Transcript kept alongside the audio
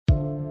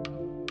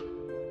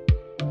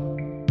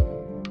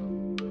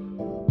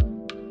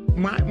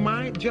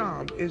My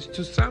job is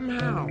to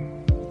somehow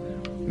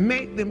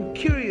make them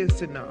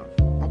curious enough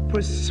or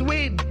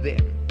persuade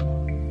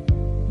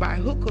them by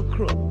hook or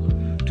crook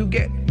to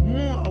get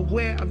more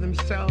aware of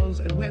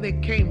themselves and where they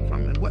came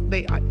from and what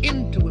they are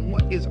into and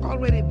what is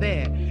already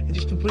there, and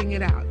just to bring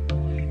it out.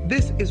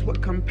 This is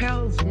what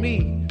compels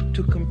me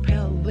to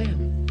compel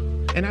them,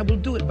 and I will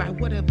do it by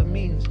whatever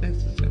means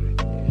necessary.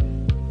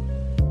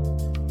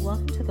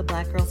 Welcome to the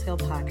Black Girls Heal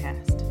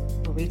podcast,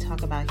 where we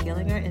talk about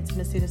healing our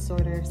intimacy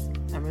disorders,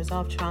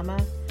 unresolved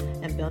trauma,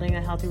 and building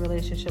a healthy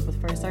relationship with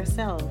first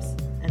ourselves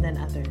and then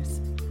others.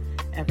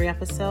 Every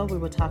episode, we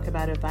will talk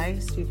about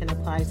advice you can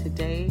apply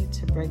today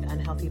to break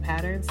unhealthy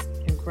patterns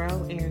and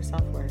grow in your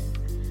self-worth.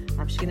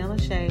 I'm Sheena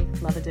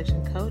Lachey, love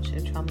addiction coach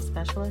and trauma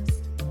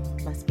specialist.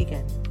 Let's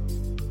begin.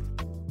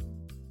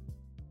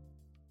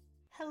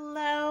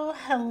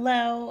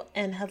 Hello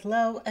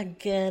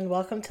again.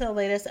 Welcome to the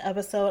latest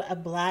episode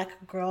of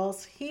Black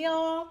Girls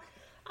Heal.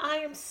 I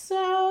am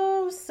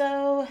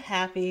so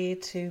happy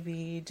to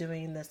be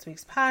doing this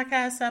week's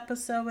podcast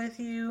episode with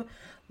you.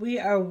 We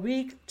are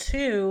week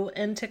 2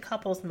 into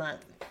Couples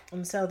Month.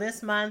 And so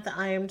this month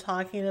I am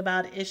talking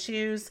about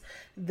issues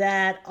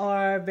that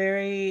are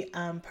very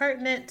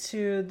pertinent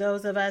to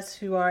those of us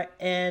who are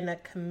in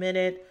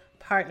committed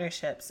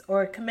partnerships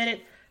or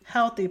committed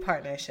healthy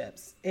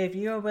partnerships. If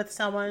you're with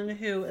someone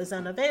who is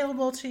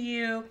unavailable to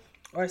you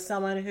or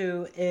someone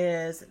who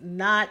is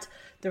not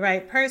the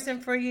right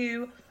person for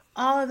you,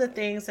 all of the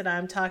things that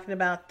I'm talking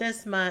about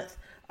this month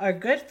are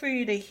good for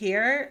you to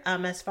hear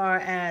as far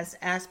as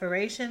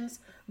aspirations,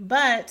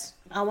 but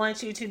I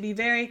want you to be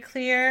very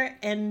clear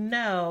and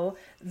know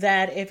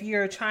that if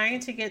you're trying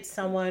to get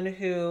someone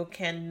who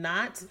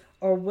cannot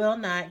or will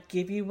not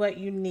give you what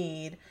you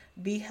need,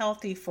 be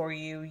healthy for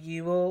you,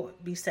 you will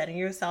be setting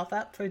yourself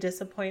up for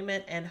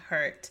disappointment and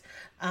hurt.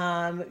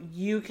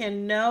 You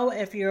can know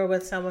if you're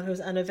with someone who's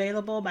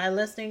unavailable by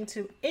listening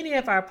to any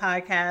of our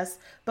podcasts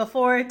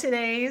before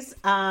today's.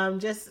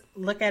 Just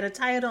look at a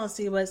title and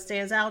see what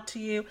stands out to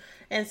you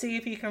and see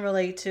if you can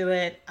relate to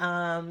it.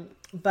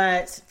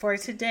 But for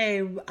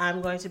today,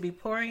 I'm going to be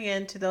pouring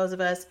into those of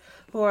us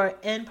who are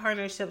in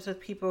partnerships with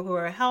people who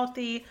are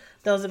healthy,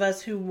 those of us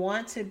who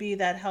want to be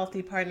that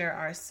healthy partner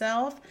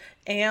ourselves,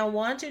 and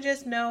want to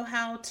just know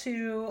how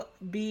to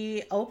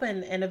be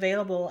open and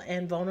available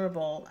and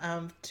vulnerable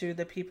to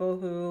the people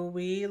who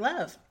we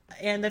love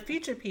and the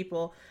future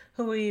people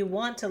who we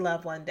want to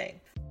love one day.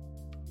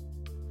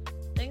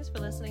 Thanks for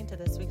listening to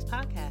this week's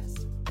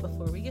podcast.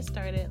 Before we get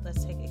started,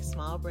 let's take a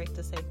small break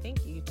to say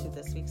thank you to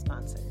this week's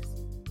sponsors.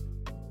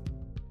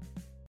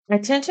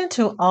 Attention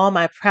to all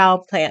my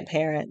proud plant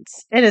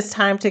parents. It is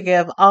time to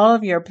give all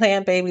of your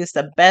plant babies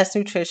the best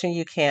nutrition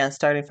you can,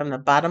 starting from the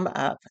bottom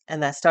up,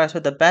 and that starts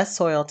with the best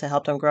soil to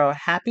help them grow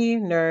happy,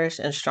 nourished,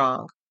 and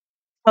strong.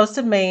 Coast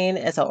of Maine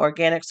is an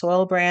organic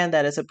soil brand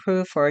that is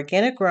approved for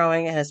organic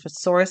growing and has been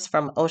sourced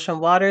from ocean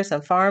waters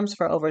and farms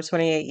for over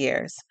 28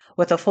 years.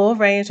 With a full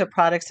range of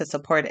products that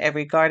support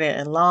every garden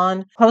and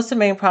lawn, Coast of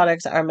Maine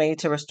products are made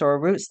to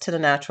restore roots to the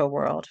natural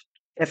world.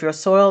 If your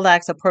soil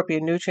lacks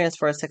appropriate nutrients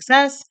for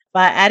success,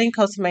 by adding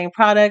Coast of Maine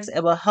products,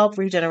 it will help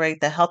regenerate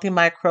the healthy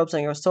microbes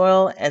in your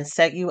soil and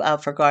set you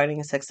up for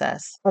gardening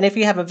success. And if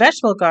you have a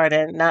vegetable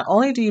garden, not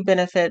only do you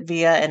benefit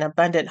via an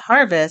abundant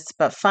harvest,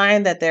 but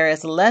find that there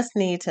is less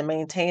need to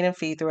maintain and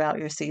feed throughout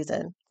your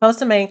season.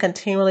 Coast of Maine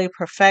continually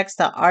perfects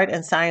the art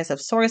and science of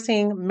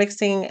sourcing,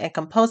 mixing, and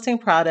composting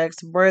products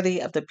worthy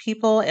of the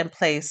people and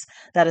place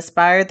that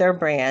inspired their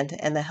brand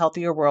and the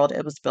healthier world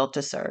it was built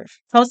to serve.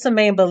 Coast of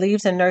Maine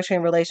believes in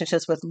nurturing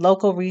relationships with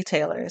local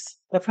retailers.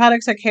 The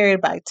products are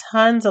carried by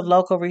tons of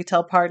local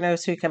retail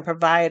partners who can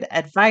provide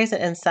advice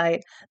and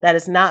insight that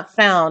is not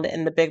found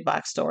in the big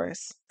box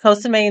stores.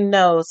 Coast of Maine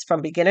knows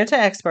from beginner to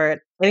expert,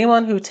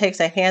 anyone who takes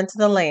a hand to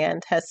the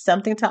land has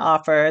something to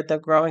offer the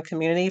growing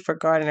community for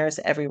gardeners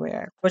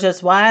everywhere, which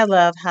is why I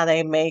love how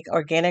they make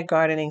organic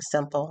gardening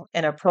simple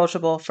and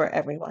approachable for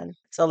everyone.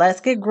 So let's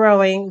get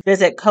growing.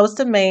 Visit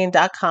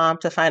coastofmaine.com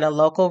to find a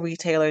local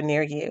retailer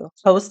near you.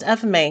 Coast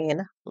of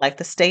Maine, like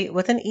the state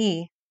with an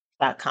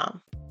E.com.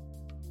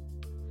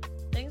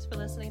 Thanks for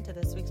listening to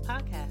this week's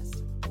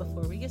podcast.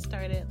 Before we get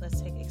started, let's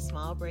take a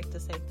small break to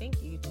say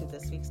thank you to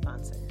this week's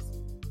sponsors.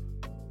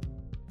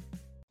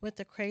 With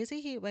the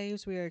crazy heat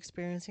waves we are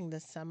experiencing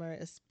this summer,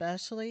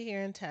 especially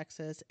here in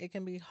Texas, it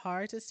can be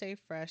hard to stay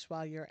fresh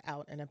while you're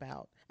out and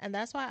about. And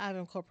that's why I've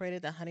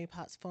incorporated the Honey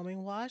Pot's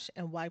foaming wash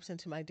and wipes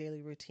into my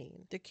daily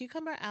routine. The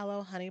Cucumber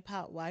Aloe Honey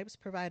Pot wipes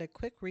provide a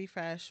quick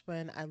refresh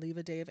when I leave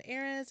a day of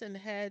errands and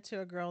head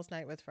to a girls'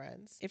 night with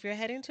friends. If you're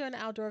heading to an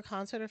outdoor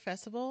concert or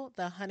festival,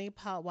 the Honey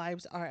Pot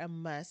wipes are a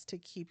must to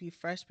keep you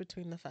fresh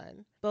between the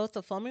fun. Both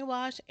the foaming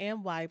wash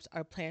and wipes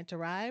are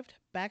plant-derived,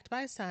 backed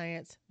by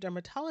science,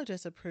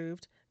 dermatologist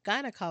approved,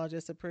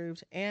 gynecologist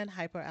approved, and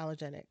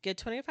hypoallergenic. Get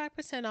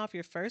 25% off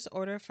your first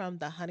order from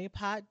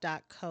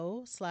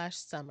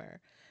thehoneypot.co/summer.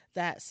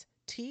 That's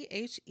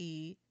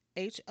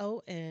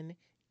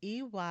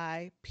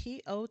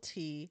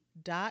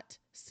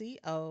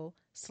THEHONEYPOT.co/summer.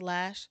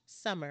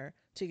 hive.com/summer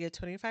to get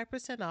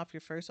 25% off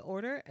your first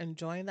order and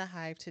join the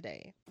Hive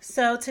today.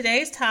 So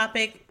today's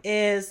topic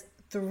is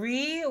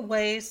 3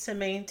 ways to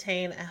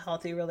maintain a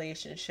healthy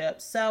relationship.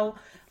 So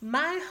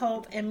my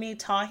hope in me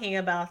talking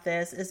about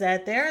this is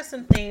that there are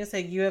some things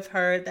that you have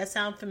heard that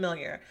sound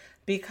familiar,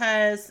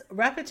 because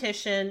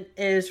repetition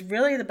is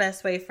really the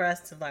best way for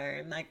us to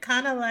learn.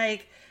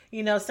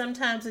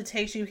 Sometimes it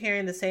takes you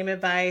hearing the same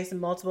advice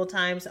multiple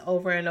times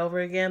over and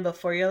over again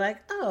before you're like,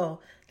 oh,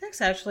 that's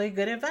actually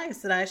good advice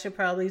that I should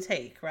probably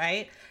take,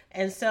 right?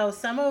 And so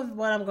some of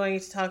what I'm going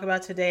to talk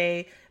about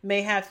today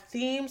may have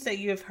themes that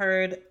you have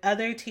heard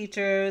other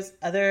teachers,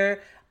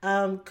 other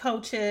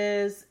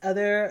coaches,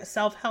 other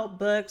self-help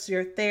books,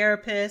 your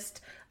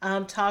therapist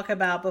talk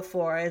about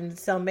before. And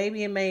so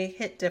maybe it may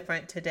hit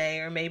different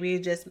today, or maybe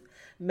it just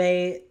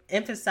may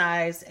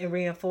emphasize and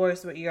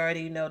reinforce what you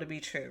already know to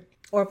be true,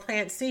 or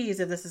plant seeds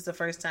if this is the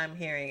first time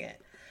hearing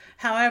it.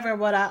 However,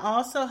 what I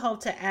also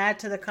hope to add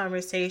to the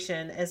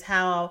conversation is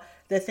how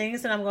the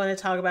things that I'm going to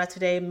talk about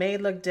today may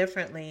look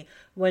differently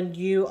when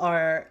you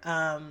are,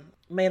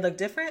 may look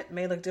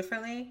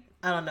differently.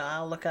 I don't know.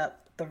 I'll look up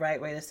the right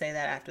way to say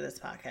that after this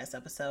podcast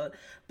episode.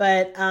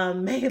 But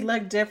may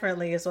look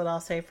differently is what I'll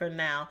say for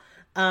now.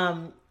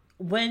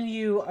 When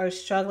you are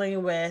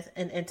struggling with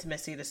an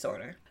intimacy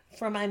disorder.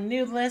 For my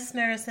new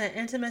listeners, an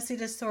intimacy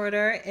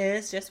disorder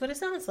is just what it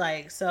sounds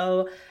like.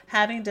 So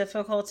having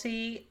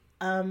difficulty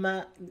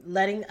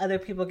letting other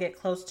people get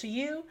close to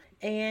you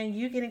and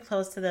you getting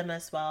close to them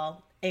as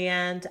well.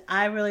 And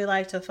I really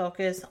like to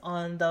focus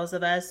on those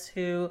of us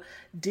who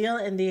deal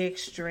in the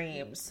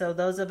extremes. So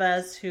those of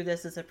us who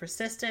this is a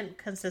persistent,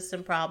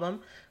 consistent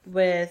problem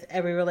with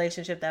every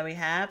relationship that we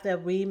have,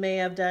 that we may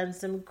have done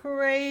some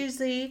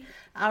crazy,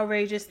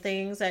 outrageous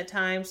things at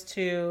times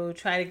to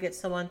try to get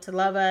someone to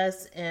love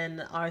us,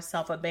 in our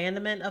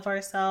self-abandonment of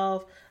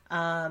ourselves,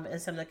 and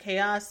some of the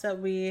chaos that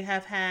we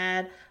have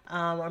had,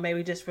 or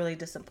maybe just really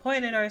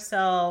disappointed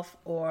ourselves,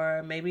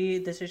 or maybe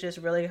this is just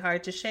really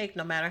hard to shake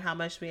no matter how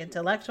much we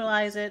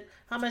intellectualize it,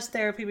 how much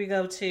therapy we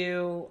go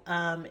to.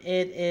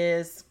 It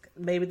is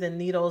maybe the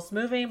needle's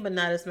moving, but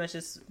not as much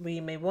as we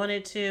may want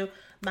it to.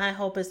 My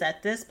hope is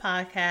that this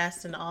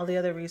podcast and all the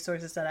other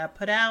resources that I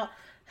put out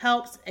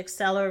helps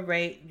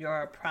accelerate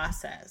your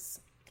process.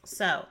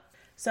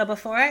 So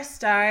before I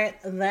start,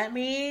 let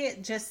me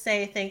just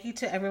say thank you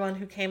to everyone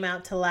who came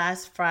out to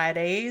last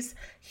Friday's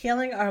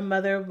Healing Our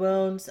Mother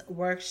Wounds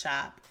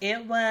workshop.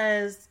 It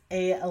was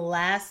a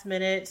last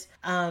minute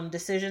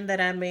decision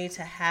that I made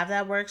to have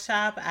that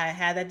workshop. I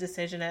had that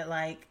decision at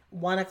like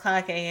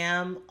 1:00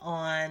 a.m.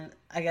 on,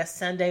 I guess,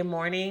 Sunday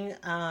morning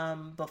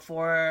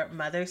before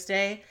Mother's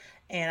Day.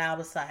 And I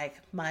was like,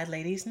 my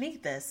ladies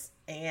need this.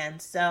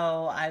 And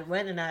so I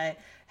went and I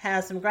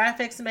had some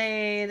graphics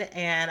made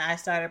and I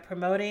started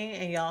promoting,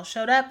 and y'all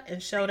showed up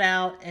and showed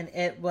out, and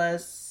it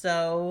was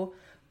so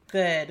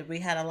good. We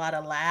had a lot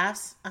of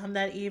laughs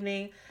that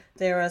evening.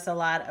 There was a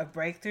lot of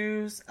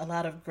breakthroughs, a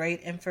lot of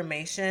great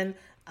information.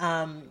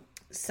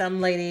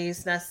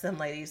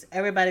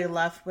 Everybody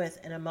left with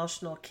an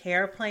emotional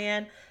care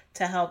plan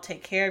to help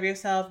take care of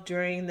yourself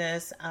during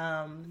this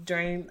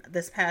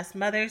past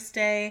Mother's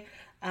Day.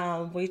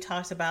 We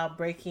talked about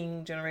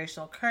breaking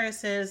generational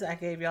curses. I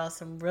gave y'all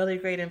some really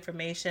great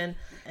information.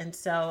 And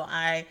so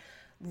I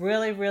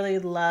really, really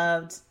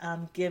loved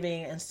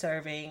giving and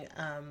serving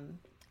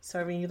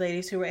you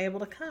ladies who were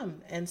able to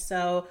come. And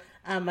so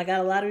I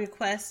got a lot of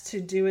requests to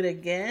do it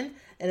again,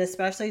 and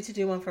especially to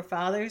do one for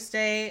Father's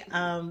Day.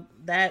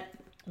 That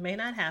may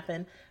not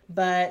happen,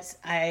 but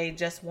I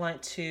just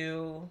want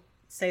to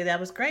say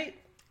that was great.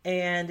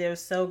 And it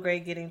was so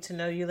great getting to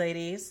know you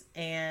ladies.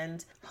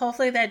 And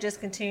hopefully that just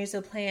continues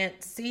to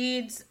plant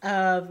seeds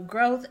of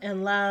growth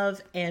and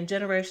love and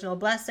generational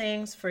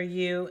blessings for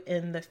you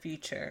in the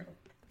future.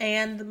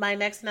 And my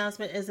next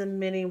announcement is a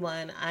mini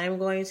one. I'm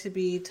going to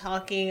be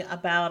talking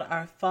about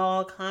our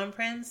fall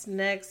conference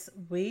next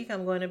week.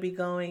 I'm going to be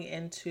going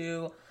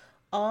into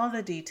all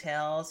the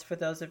details for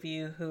those of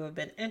you who have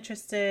been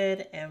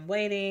interested and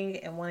waiting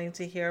and wanting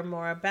to hear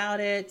more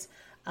about it.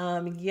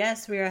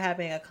 Yes, we are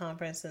having a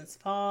conference this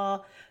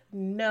fall.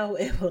 No,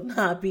 it will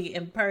not be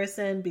in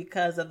person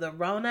because of the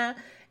Rona,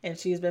 and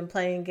she's been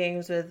playing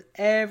games with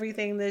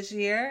everything this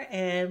year,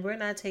 and we're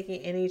not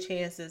taking any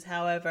chances.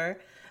 However,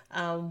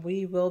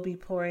 we will be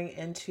pouring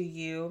into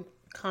you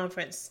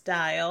conference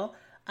style,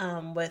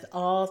 with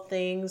all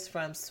things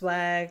from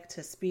swag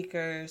to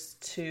speakers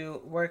to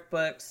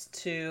workbooks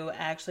to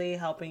actually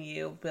helping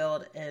you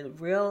build a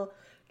real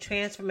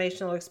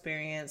transformational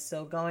experience.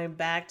 So going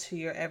back to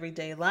your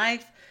everyday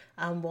life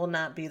will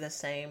not be the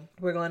same.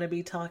 We're going to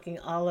be talking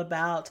all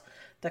about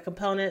the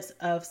components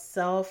of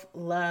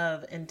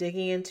self-love and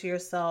digging into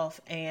yourself,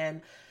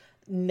 and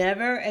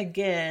never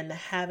again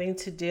having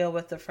to deal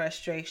with the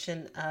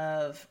frustration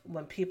of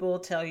when people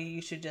tell you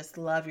you should just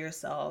love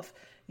yourself,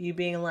 you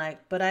being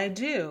like, but I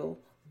do,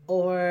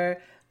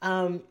 or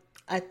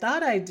I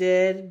thought I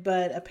did,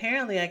 but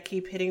apparently I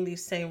keep hitting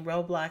these same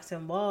roadblocks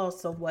and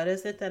walls. So what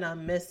is it that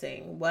I'm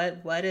missing?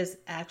 What is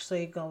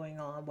actually going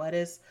on? What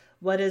is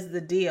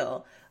the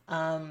deal?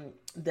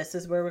 this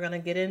is where we're going to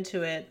get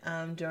into it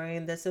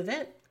during this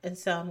event. And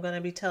so I'm going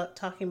to be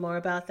talking more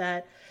about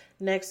that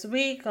next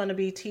week. Going to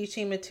be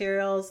teaching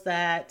materials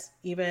that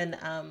even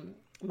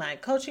my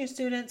coaching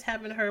students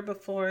haven't heard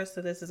before.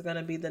 So this is going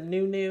to be the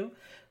new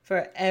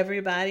for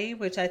everybody,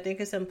 which I think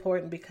is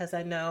important because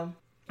I know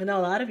a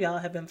lot of y'all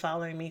have been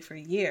following me for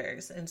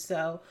years. And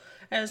so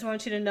I just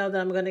want you to know that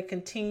I'm going to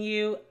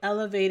continue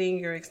elevating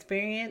your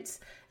experience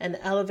and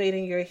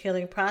elevating your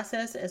healing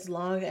process as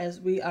long as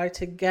we are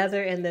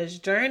together in this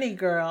journey,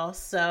 girl.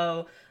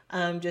 So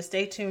just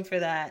stay tuned for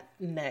that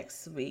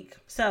next week.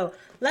 So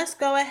let's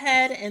go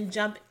ahead and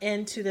jump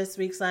into this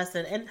week's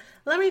lesson. And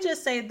let me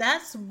just say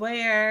that's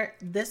where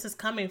this is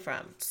coming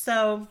from.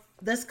 So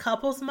this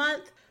couples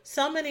month,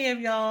 so many of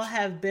y'all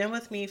have been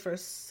with me for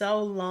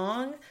so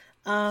long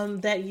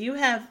that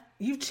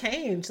you've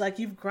changed, like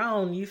you've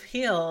grown, you've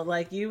healed,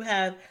 like you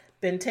have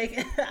been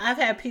taking, I've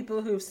had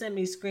people who've sent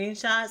me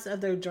screenshots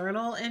of their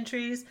journal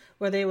entries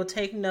where they will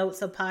take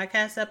notes of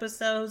podcast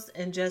episodes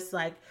and just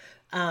like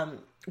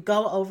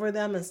go over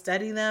them and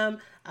study them,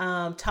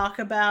 talk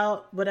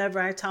about whatever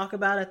I talk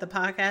about at the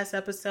podcast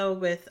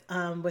episode with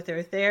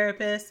their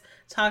therapist,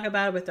 talk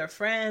about it with their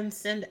friends,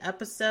 send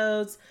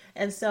episodes.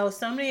 And so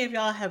many of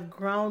y'all have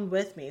grown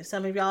with me.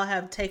 Some of y'all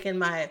have taken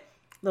my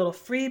little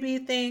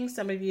freebie things.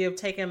 Some of you have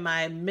taken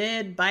my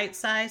mid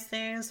bite-sized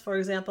things. For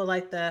example,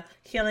 like the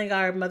Healing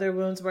Our Mother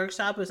Wounds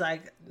workshop was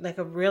like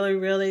a really,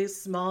 really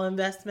small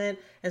investment.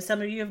 And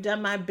some of you have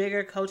done my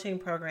bigger coaching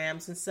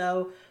programs. And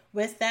so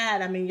with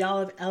that, I mean, y'all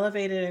have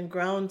elevated and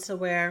grown to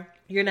where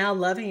you're now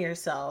loving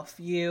yourself.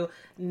 You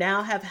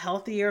now have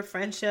healthier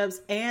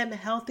friendships and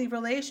healthy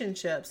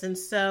relationships. And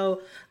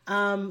so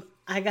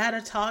I got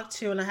to talk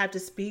to and I have to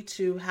speak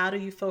to how do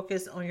you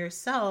focus on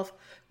yourself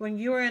when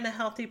you are in a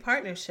healthy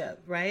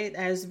partnership, right?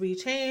 As we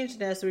change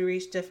and as we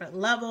reach different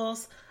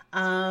levels,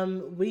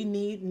 we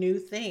need new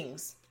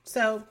things.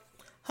 So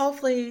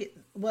hopefully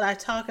what I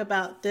talk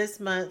about this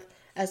month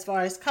as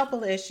far as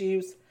couple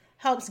issues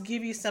helps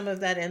give you some of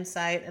that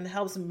insight and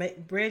helps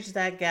bridge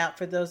that gap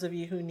for those of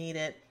you who need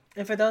it.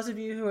 And for those of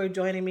you who are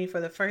joining me for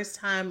the first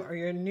time or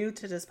you're new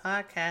to this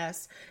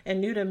podcast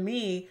and new to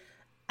me,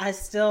 I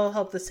still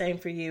hope the same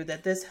for you,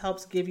 that this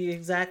helps give you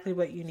exactly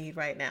what you need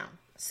right now.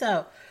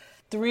 So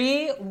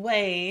 3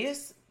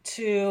 ways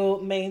to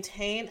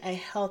maintain a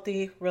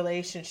healthy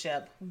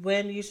relationship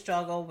when you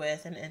struggle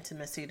with an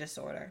intimacy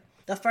disorder.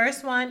 The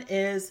first one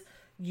is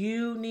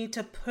you need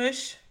to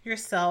push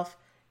yourself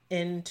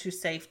into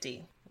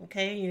safety.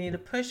 Okay, you need to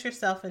push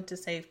yourself into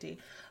safety.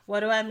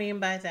 What do I mean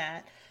by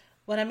that?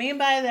 What I mean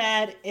by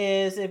that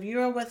is if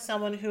you're with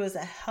someone who is a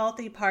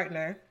healthy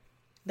partner,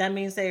 that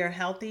means they are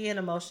healthy and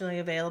emotionally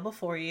available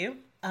for you.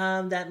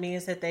 That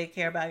means that they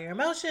care about your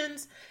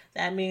emotions.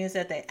 That means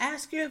that they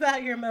ask you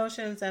about your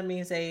emotions. That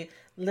means they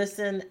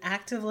listen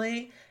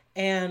actively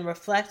and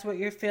reflect what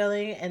you're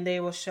feeling, and they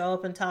will show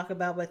up and talk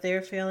about what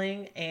they're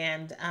feeling,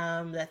 and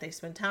that they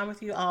spend time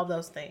with you, all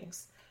those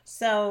things.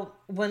 So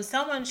when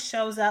someone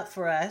shows up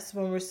for us,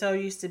 when we're so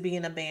used to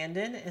being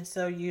abandoned and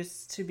so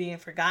used to being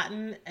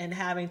forgotten and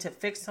having to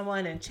fix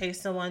someone and chase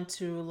someone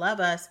to love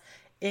us,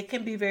 it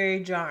can be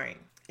very jarring.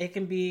 It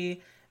can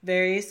be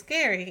very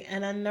scary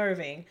and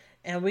unnerving.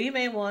 And we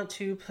may want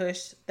to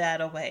push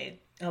that away.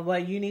 And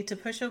what you need to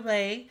push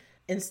away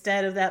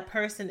instead of that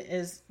person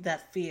is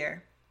that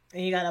fear.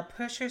 And you got to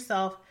push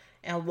yourself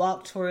and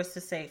walk towards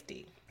the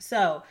safety.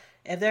 So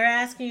if they're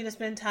asking you to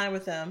spend time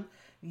with them,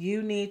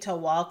 you need to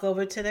walk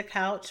over to the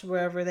couch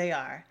wherever they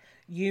are.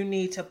 You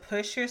need to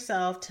push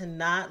yourself to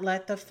not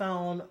let the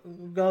phone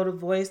go to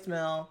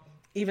voicemail,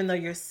 even though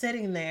you're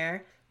sitting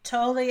there,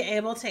 totally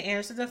able to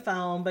answer the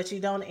phone, but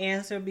you don't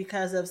answer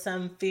because of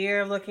some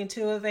fear of looking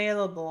too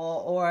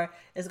available, or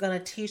it's going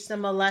to teach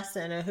them a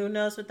lesson, and who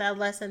knows what that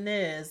lesson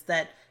is,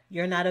 that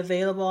you're not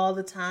available all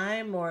the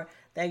time, or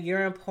that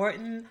you're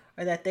important,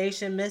 or that they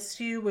should miss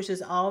you, which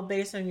is all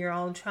based on your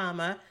own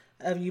trauma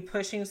of you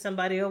pushing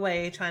somebody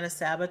away, trying to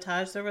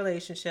sabotage the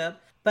relationship.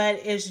 But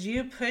it's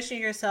you pushing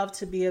yourself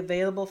to be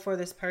available for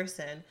this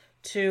person,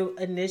 to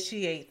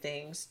initiate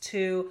things,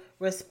 to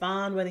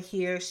respond when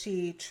he or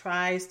she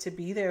tries to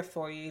be there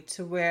for you,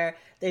 to where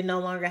they no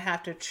longer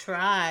have to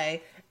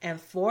try and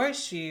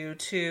force you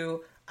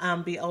to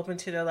be open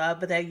to their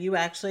love, but that you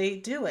actually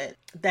do it.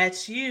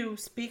 That you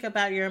speak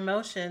about your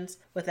emotions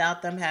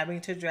without them having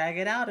to drag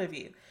it out of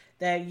you.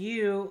 That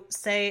you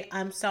say,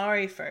 I'm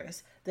sorry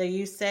first. That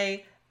you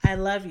say, I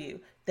love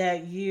you,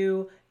 that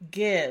you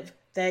give,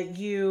 that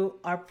you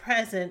are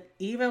present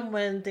even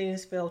when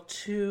things feel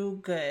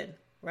too good,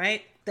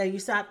 right? That you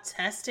stop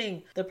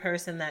testing the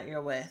person that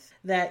you're with,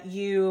 that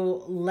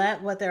you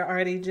let what they're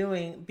already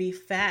doing be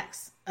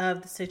facts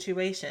of the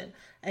situation.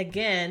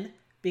 Again,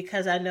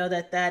 because I know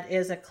that that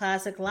is a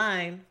classic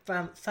line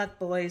from fuck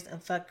boys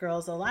and fuck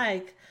girls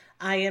alike,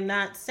 I am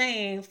not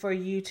saying for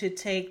you to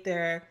take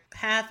their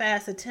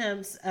half-ass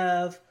attempts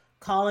of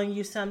calling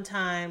you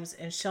sometimes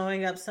and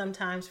showing up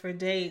sometimes for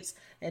dates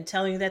and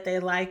telling you that they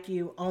like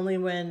you only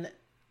when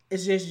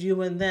it's just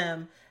you and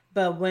them,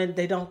 but when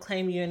they don't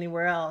claim you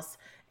anywhere else.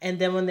 And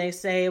then when they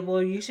say,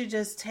 well, you should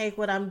just take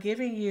what I'm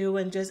giving you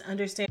and just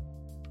understand.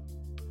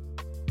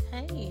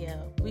 Hey,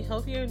 we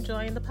hope you're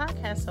enjoying the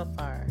podcast so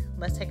far.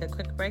 Let's take a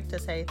quick break to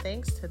say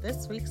thanks to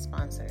this week's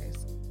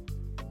sponsors.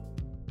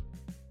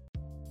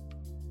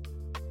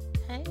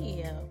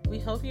 Hey, we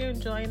hope you're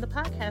enjoying the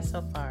podcast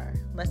so far.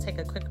 Let's take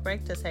a quick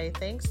break to say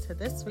thanks to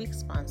this week's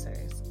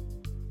sponsors.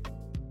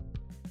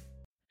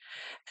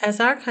 As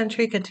our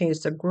country continues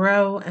to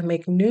grow and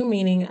make new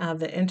meaning of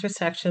the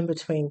intersection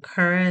between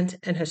current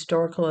and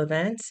historical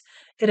events,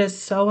 it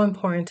is so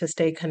important to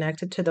stay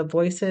connected to the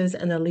voices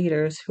and the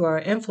leaders who are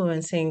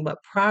influencing what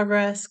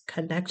progress,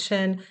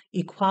 connection,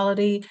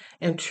 equality,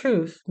 and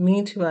truth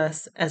mean to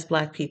us as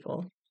Black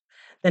people.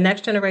 The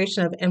next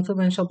generation of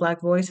influential Black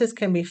voices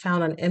can be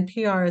found on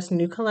NPR's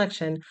new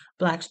collection,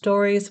 Black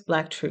Stories,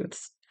 Black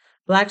Truths.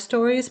 Black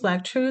Stories,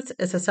 Black Truths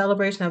is a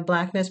celebration of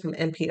Blackness from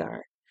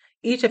NPR.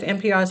 Each of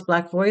NPR's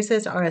Black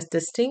voices are as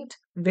distinct,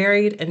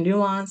 varied, and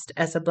nuanced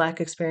as the Black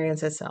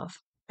experience itself.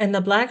 In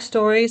the Black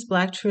Stories,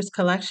 Black Truths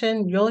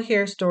collection, you'll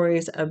hear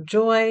stories of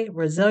joy,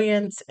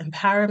 resilience,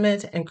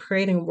 empowerment, and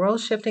creating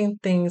world-shifting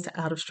things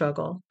out of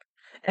struggle.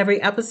 Every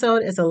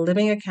episode is a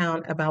living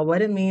account about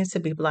what it means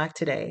to be Black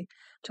today,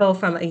 told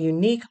from a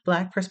unique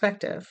Black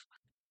perspective.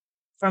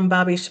 From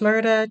Bobby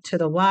Shmurda to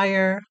The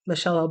Wire,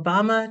 Michelle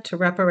Obama to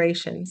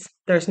reparations,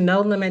 there's no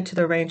limit to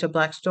the range of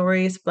Black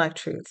stories, Black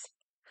truths.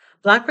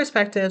 Black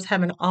perspectives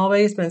haven't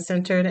always been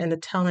centered in the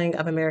telling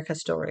of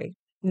America's story.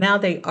 Now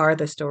they are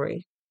the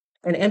story.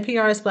 In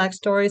NPR's Black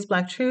Stories,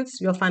 Black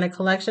Truths, you'll find a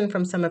collection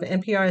from some of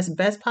NPR's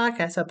best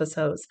podcast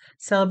episodes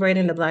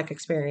celebrating the Black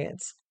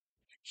experience.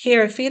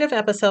 Hear a feed of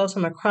episodes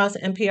from across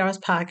NPR's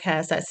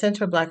podcasts that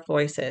center Black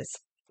voices.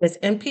 It's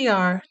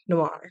NPR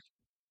Noir.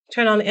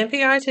 Turn on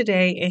NPR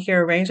today and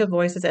hear a range of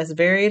voices as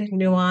varied,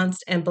 nuanced,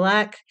 and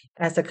Black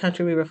as the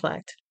country we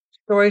reflect.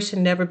 Stories should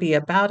never be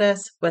about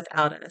us,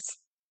 without us.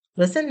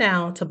 Listen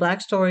now to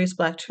Black Stories,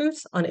 Black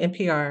Truths on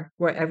NPR,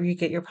 wherever you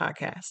get your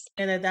podcasts.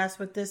 And if that's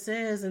what this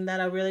is and that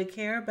I really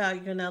care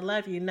about you and I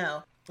love you,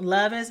 no.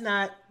 Love is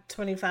not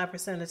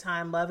 25% of the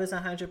time. Love is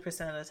 100%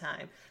 of the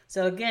time.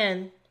 So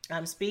again,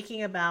 I'm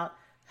speaking about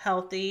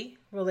healthy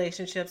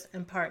relationships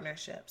and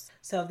partnerships.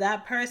 So if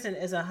that person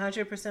is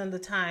 100% of the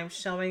time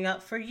showing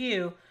up for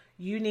you,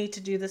 you need to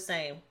do the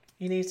same.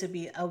 You need to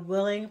be a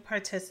willing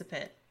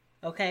participant.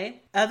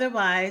 Okay?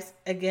 Otherwise,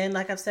 again,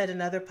 like I've said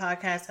in other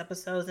podcast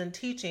episodes and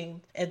teaching,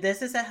 if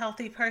this is a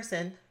healthy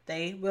person,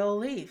 they will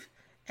leave.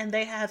 And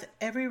they have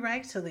every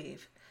right to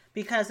leave.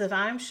 Because if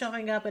I'm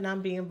showing up and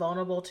I'm being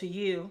vulnerable to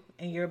you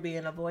and you're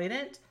being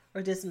avoidant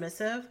or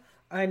dismissive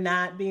or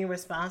not being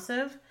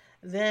responsive,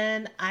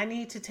 then I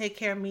need to take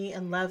care of me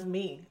and love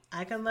me.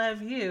 I can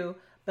love you,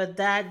 but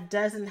that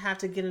doesn't have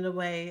to get in the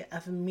way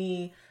of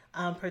me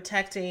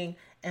protecting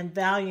and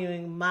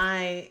valuing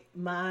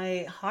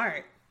my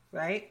heart,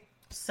 right?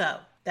 So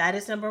that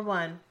is number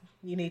one.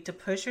 You need to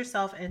push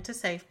yourself into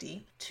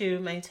safety to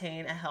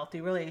maintain a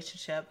healthy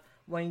relationship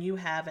when you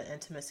have an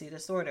intimacy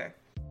disorder.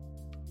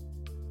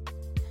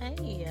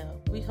 Hey,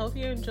 we hope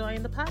you're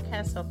enjoying the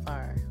podcast so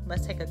far.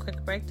 Let's take a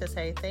quick break to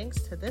say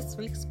thanks to this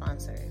week's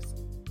sponsors.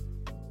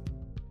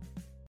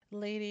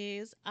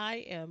 Ladies,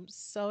 I am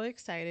so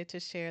excited to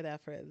share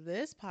that for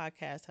this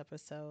podcast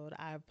episode,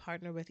 I've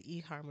partnered with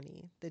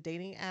eHarmony, the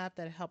dating app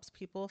that helps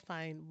people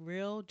find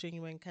real,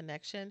 genuine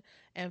connection.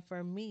 And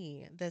for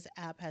me, this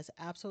app has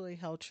absolutely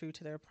held true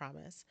to their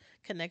promise,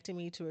 connecting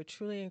me to a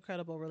truly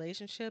incredible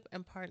relationship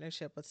and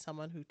partnership with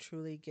someone who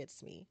truly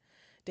gets me.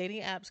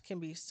 Dating apps can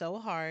be so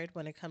hard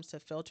when it comes to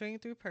filtering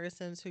through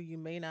persons who you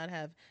may not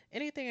have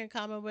anything in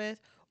common with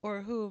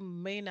or who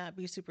may not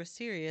be super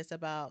serious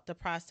about the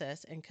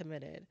process and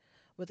committed.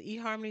 With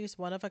eHarmony's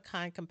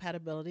one-of-a-kind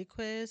compatibility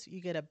quiz, you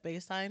get a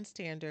baseline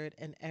standard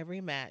in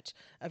every match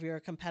of your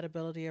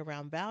compatibility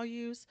around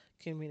values,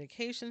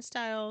 communication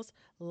styles,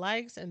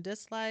 likes and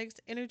dislikes,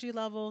 energy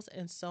levels,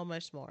 and so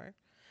much more.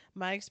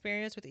 My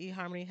experience with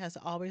eHarmony has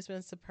always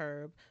been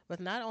superb,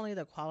 with not only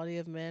the quality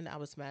of men I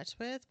was matched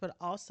with, but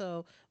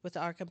also with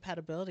our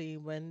compatibility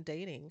when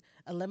dating,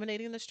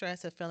 eliminating the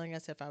stress of feeling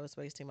as if I was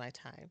wasting my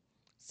time.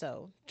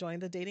 So, join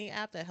the dating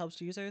app that helps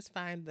users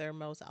find their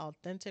most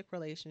authentic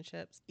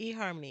relationships.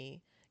 eHarmony.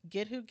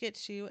 Get who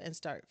gets you and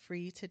start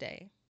free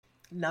today.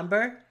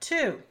 Number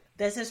 2.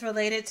 This is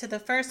related to the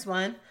first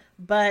one,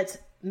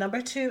 but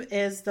number 2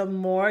 is the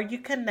more you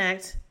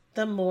connect,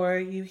 the more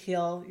you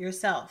heal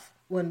yourself.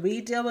 When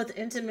we deal with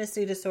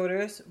intimacy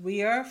disorders,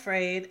 we are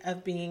afraid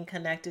of being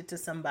connected to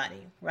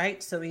somebody,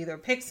 right? So either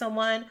pick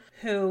someone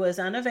who is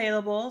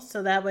unavailable,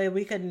 so that way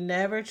we could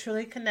never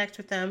truly connect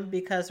with them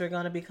because we're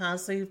going to be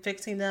constantly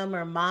fixing them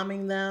or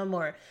momming them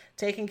or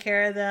taking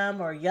care of them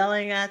or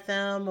yelling at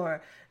them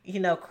or,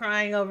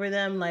 crying over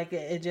them. Like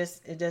it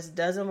just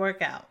doesn't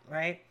work out,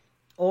 right?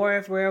 Or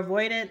if we're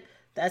avoidant,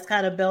 that's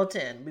kind of built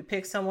in. We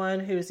pick someone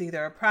who's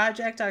either a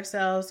project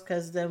ourselves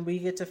because then we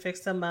get to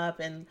fix them up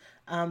and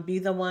be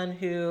the one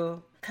who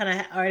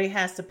kind of already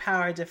has the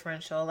power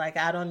differential. Like,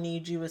 I don't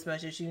need you as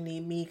much as you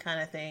need me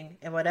kind of thing.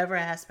 In whatever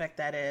aspect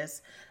that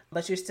is.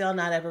 but you're still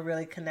not ever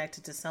really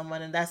connected to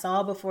someone. And that's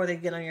all before they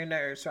get on your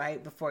nerves,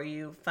 right? Before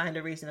you find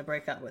a reason to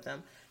break up with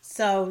them.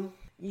 So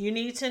you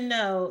need to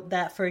know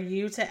that for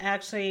you to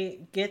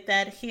actually get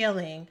that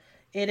healing,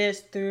 it is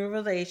through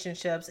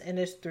relationships and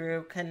it's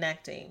through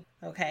connecting.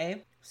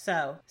 Okay?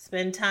 So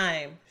spend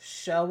time,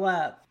 show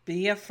up,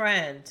 be a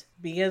friend,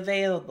 be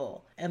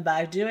available. And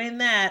by doing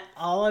that,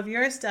 all of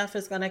your stuff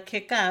is going to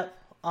kick up.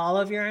 All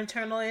of your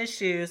internal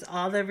issues,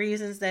 all the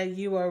reasons that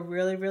you are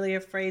really, really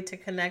afraid to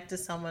connect to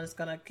someone is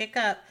going to kick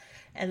up.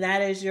 And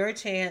that is your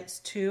chance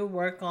to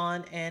work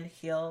on and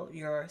heal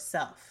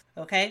yourself.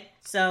 Okay?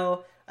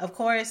 So, of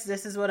course,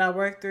 this is what I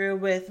work through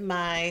with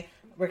my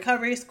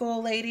recovery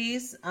school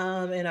ladies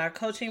in our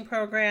coaching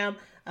program.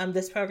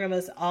 This program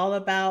is all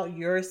about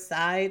your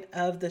side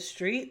of the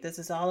street. This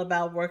is all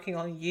about working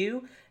on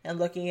you and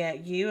looking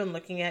at you and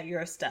looking at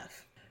your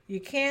stuff. You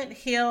can't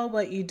heal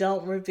what you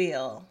don't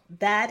reveal.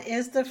 That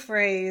is the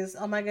phrase.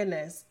 Oh my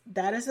goodness.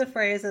 That is the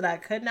phrase that I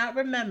could not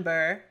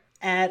remember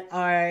at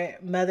our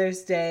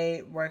Mother's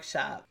Day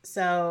workshop.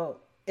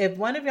 So if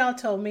one of y'all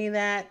told me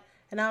that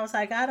and I was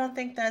like, I don't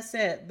think that's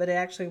it, but it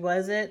actually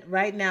was it.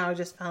 Right now, it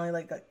just finally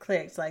like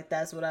clicked. Like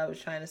that's what I was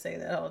trying to say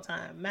the whole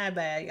time. My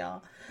bad,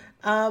 y'all.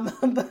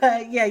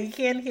 But yeah, you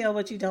can't heal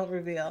what you don't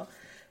reveal.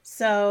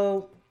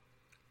 So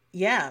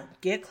yeah,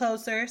 get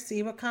closer,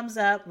 see what comes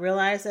up,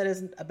 realize that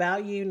it's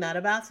about you, not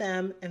about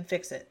them, and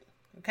fix it.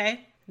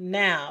 Okay?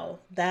 Now,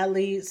 that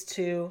leads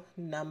to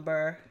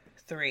number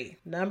 3.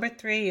 Number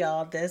 3,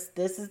 y'all, this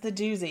is the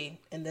doozy.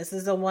 And this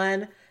is the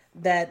one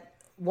that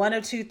one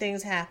of two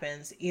things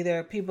happens.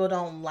 Either people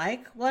don't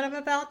like what I'm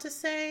about to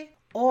say,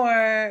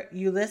 or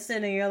you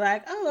listen and you're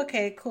like, oh,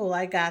 okay, cool,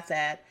 I got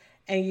that.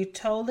 And you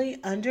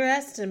totally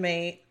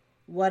underestimate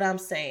what I'm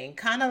saying.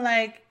 Kind of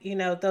like,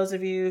 those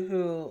of you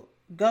who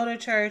go to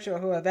church or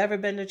who have ever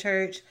been to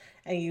church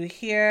and you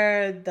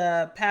hear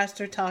the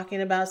pastor talking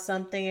about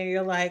something and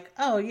you're like,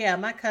 oh yeah,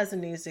 my cousin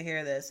needs to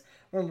hear this.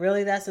 When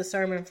really that's a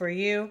sermon for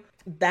you.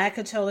 That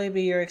could totally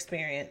be your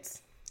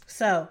experience.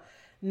 So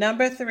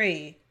number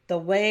 3, the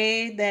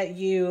way that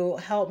you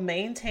help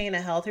maintain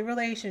a healthy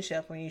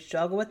relationship when you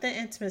struggle with the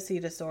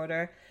intimacy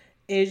disorder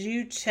is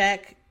you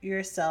check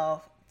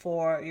yourself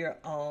for your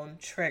own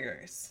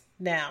triggers.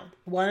 Now,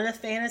 one of the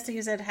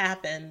fantasies that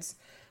happens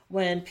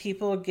when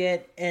people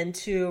get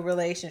into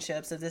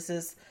relationships, if this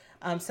is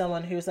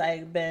someone who's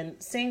like been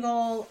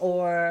single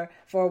or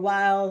for a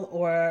while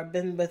or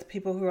been with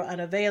people who are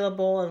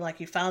unavailable and like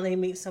you finally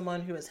meet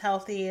someone who is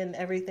healthy and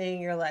everything,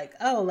 you're like,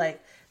 oh,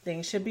 like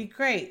things should be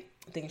great.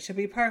 Things should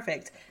be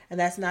perfect. And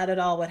that's not at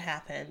all what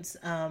happens.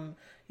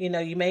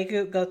 You may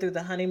go through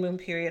the honeymoon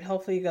period.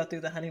 Hopefully you go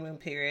through the honeymoon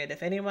period.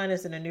 If anyone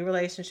is in a new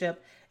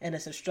relationship and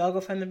it's a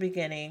struggle from the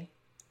beginning,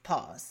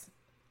 pause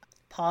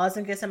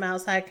and get some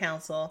outside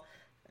counsel.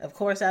 Of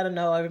course, I don't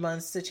know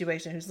everyone's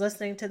situation who's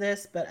listening to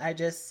this, but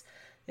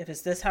if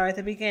it's this hard at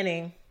the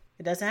beginning,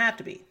 it doesn't have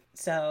to be.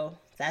 So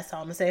that's all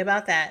I'm going to say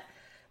about that.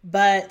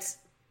 But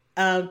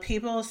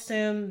people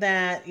assume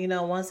that,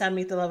 once I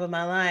meet the love of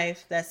my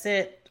life, that's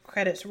it,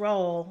 credits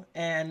roll,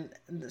 and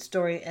the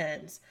story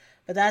ends.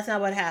 But that's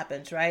not what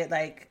happens, right?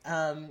 Like,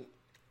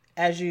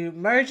 as you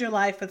merge your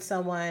life with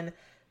someone,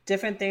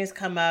 different things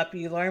come up.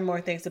 You learn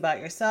more things about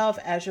yourself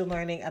as you're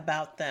learning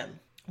about them.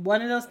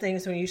 One of those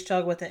things when you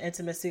struggle with an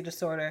intimacy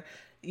disorder,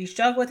 you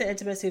struggle with the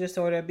intimacy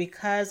disorder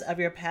because of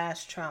your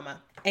past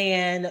trauma.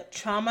 And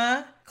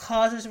trauma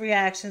causes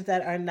reactions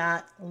that are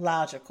not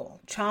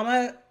logical.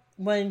 Trauma,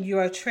 when you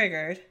are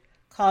triggered,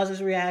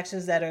 causes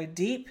reactions that are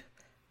deep,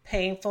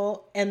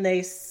 painful, and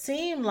they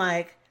seem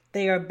like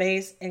they are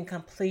based in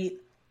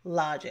complete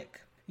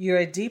logic. You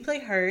are deeply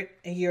hurt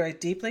and you are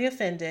deeply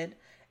offended,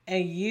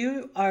 and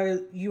you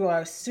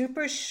are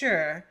super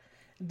sure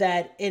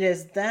that it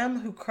is them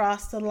who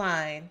crossed the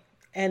line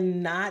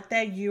and not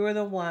that you are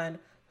the one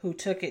who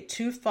took it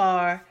too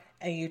far,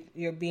 and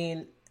you're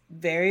being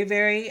very,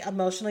 very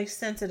emotionally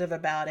sensitive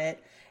about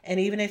it. And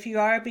even if you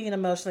are being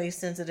emotionally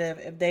sensitive,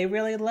 if they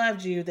really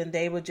loved you, then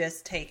they would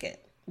just take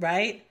it,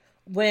 right?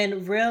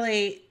 When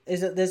really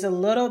there's a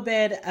little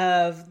bit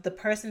of the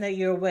person that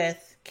you're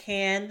with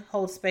can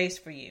hold space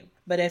for you.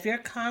 But if you're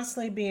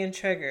constantly being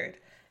triggered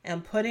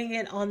and putting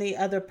it on the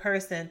other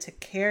person to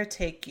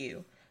caretake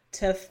you,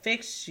 to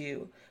fix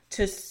you,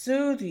 to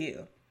soothe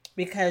you,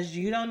 because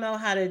you don't know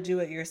how to do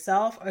it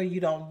yourself, or you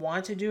don't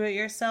want to do it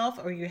yourself,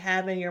 or you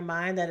have in your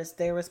mind that it's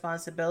their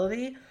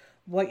responsibility,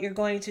 what you're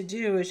going to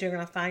do is you're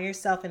going to find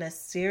yourself in a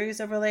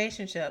series of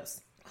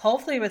relationships,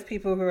 hopefully with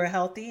people who are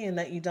healthy and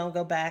that you don't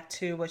go back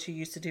to what you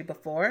used to do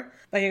before.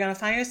 But you're going to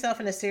find yourself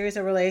in a series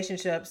of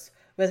relationships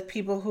with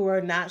people who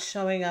are not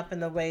showing up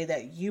in the way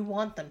that you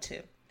want them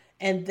to.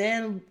 And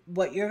then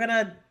what you're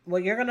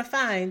gonna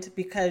find,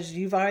 because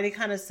you've already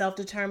kind of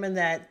self-determined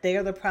that they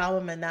are the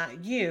problem and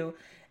not you,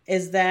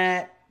 is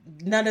that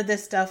none of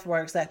this stuff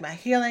works. Like my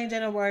healing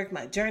didn't work,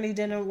 my journey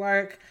didn't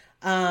work.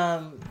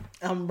 I'm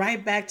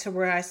right back to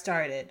where I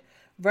started.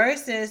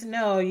 Versus,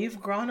 no, you've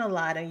grown a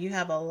lot and you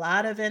have a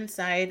lot of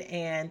insight,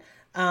 and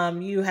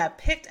you have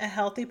picked a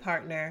healthy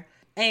partner,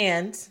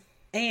 and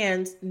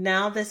And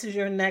now this is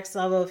your next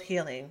level of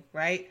healing,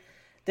 right?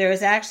 There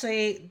is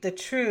actually the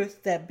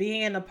truth that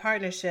being in a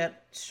partnership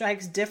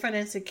strikes different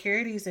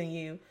insecurities in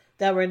you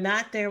that were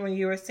not there when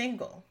you were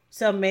single.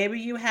 So maybe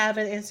you have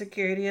an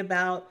insecurity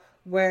about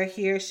where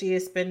he or she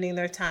is spending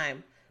their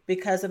time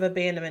because of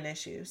abandonment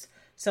issues.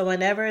 So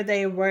whenever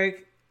they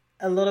work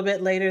a little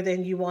bit later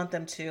than you want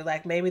them to,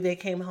 like maybe they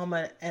came home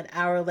an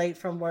hour late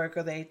from work,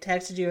 or they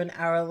texted you an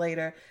hour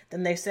later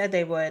than they said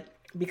they would,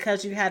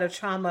 because you had a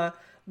trauma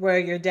where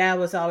your dad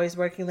was always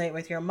working late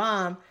with your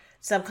mom,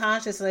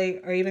 subconsciously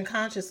or even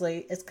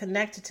consciously, it's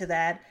connected to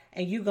that,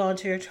 and you go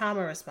into your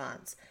trauma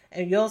response.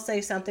 And you'll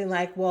say something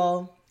like,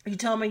 well, you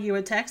told me you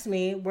would text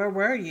me, where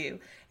were you?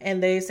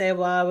 And they say,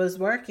 well, I was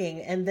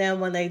working. And then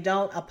when they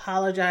don't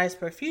apologize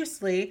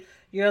profusely,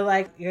 you're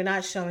like, you're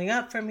not showing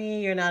up for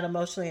me, you're not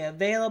emotionally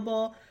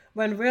available,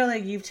 when really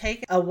you've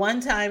taken a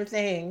one-time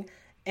thing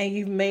and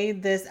you've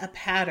made this a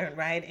pattern,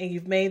 right? And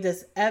you've made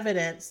this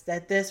evidence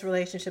that this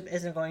relationship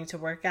isn't going to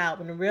work out.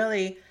 When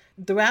really,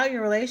 throughout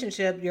your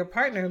relationship, your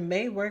partner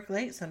may work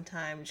late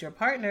sometimes. Your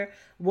partner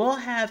will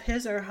have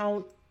his or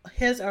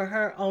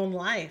her own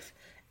life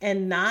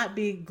and not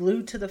be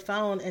glued to the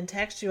phone and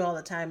text you all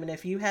the time. And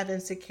if you have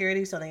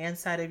insecurities on the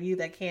inside of you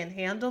that can't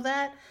handle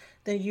that,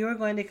 then you are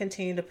going to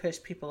continue to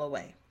push people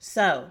away.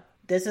 So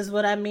this is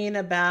what I mean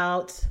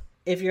about,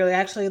 if you're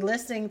actually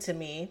listening to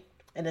me,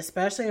 and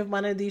especially if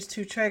one of these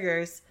two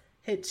triggers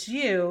hits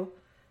you,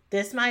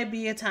 this might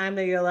be a time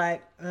that you're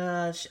like,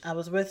 I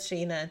was with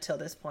Sheena until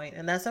this point,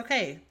 and that's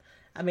okay.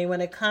 I mean,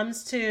 when it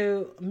comes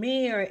to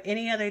me or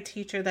any other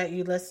teacher that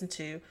you listen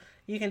to,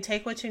 you can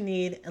take what you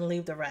need and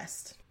leave the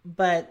rest.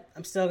 But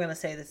I'm still going to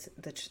say this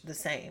the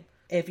same.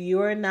 If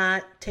you are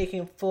not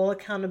taking full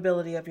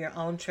accountability of your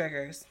own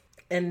triggers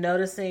and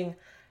noticing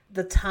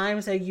the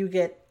times that you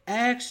get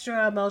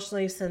extra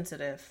emotionally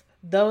sensitive,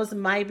 those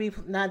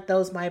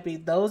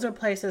are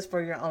places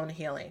for your own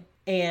healing.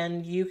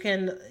 And you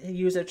can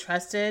use a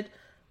trusted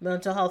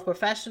mental health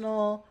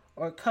professional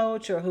or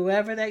coach or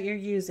whoever that you're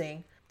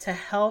using to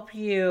help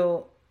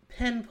you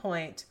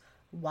pinpoint,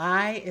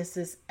 why is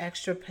this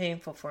extra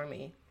painful for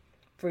me?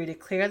 For you to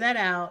clear that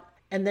out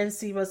and then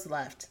see what's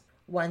left.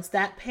 Once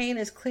that pain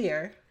is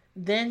clear,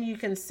 then you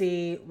can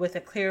see with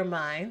a clear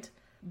mind,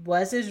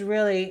 was this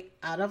really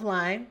out of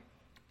line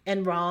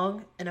and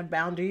wrong and a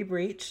boundary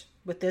breach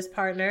with this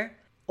partner,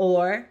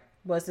 or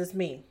was this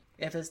me?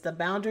 If it's the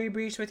boundary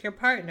breach with your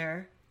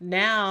partner,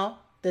 now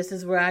this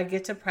is where I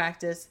get to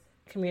practice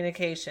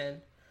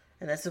communication.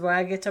 And this is where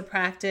I get to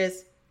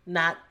practice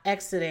not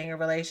exiting a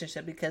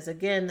relationship, because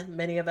again,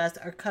 many of us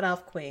are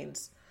cutoff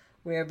queens.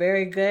 We are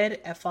very good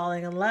at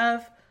falling in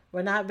love.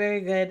 We're not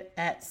very good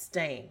at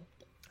staying.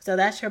 So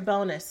that's your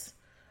bonus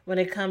when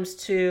it comes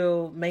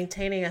to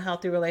maintaining a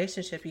healthy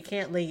relationship. You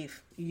can't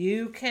leave.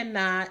 You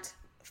cannot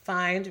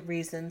find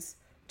reasons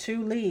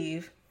to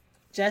leave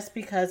just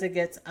because it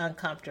gets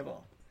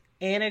uncomfortable.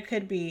 And it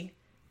could be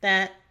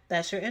that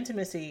that's your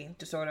intimacy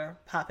disorder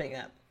popping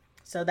up.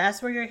 So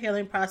that's where your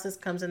healing process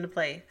comes into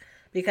play,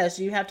 because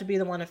you have to be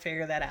the one to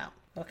figure that out.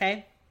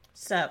 Okay?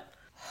 So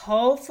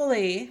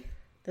hopefully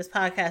this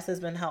podcast has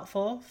been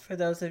helpful for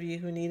those of you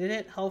who needed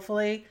it.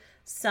 Hopefully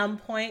some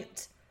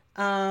point,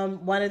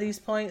 one of these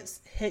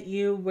points hit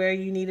you where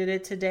you needed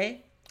it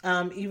today.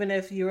 Even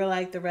if you were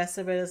like, the rest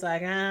of it is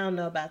like, I don't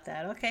know about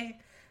that. Okay,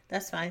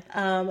 that's fine.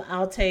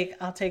 I'll take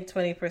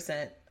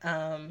 20%,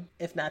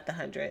 if not the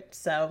 100.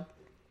 So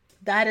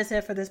that is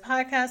it for this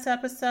podcast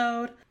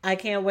episode. I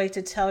can't wait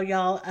to tell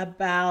y'all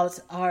about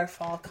our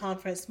fall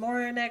conference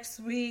more next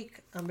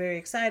week. I'm very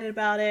excited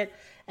about it.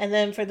 And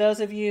then for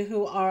those of you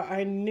who are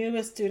our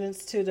newest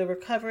students to the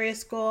Recovery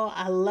School,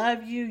 I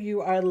love you.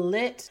 You are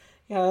lit.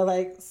 You're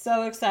like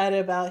so excited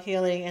about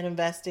healing and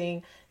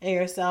investing in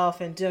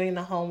yourself and doing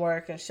the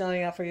homework and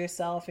showing up for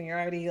yourself. And you're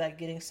already like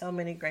getting so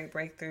many great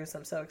breakthroughs.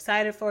 I'm so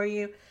excited for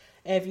you.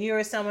 If you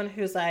are someone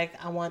who's like,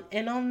 I want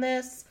in on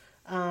this,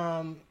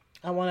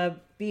 I want to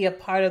be a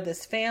part of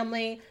this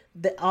family,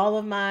 all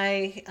of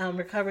my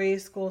Recovery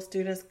School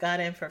students got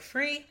in for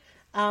free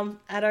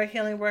at our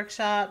healing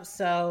workshop.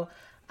 So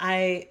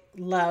I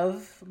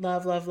love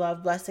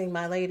blessing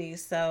my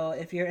ladies. So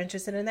if you're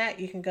interested in that,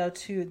 you can go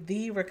to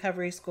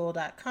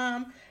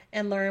therecoveryschool.com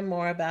and learn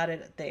more about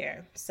it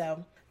there.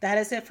 So that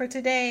is it for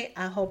today.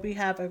 I hope you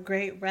have a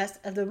great rest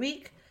of the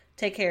week.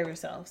 Take care of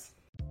yourselves.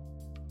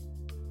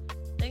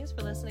 Thanks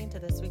for listening to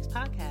this week's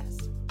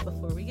podcast.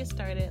 Before we get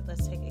started,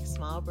 let's take a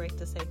small break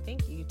to say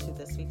thank you to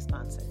this week's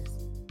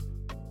sponsors.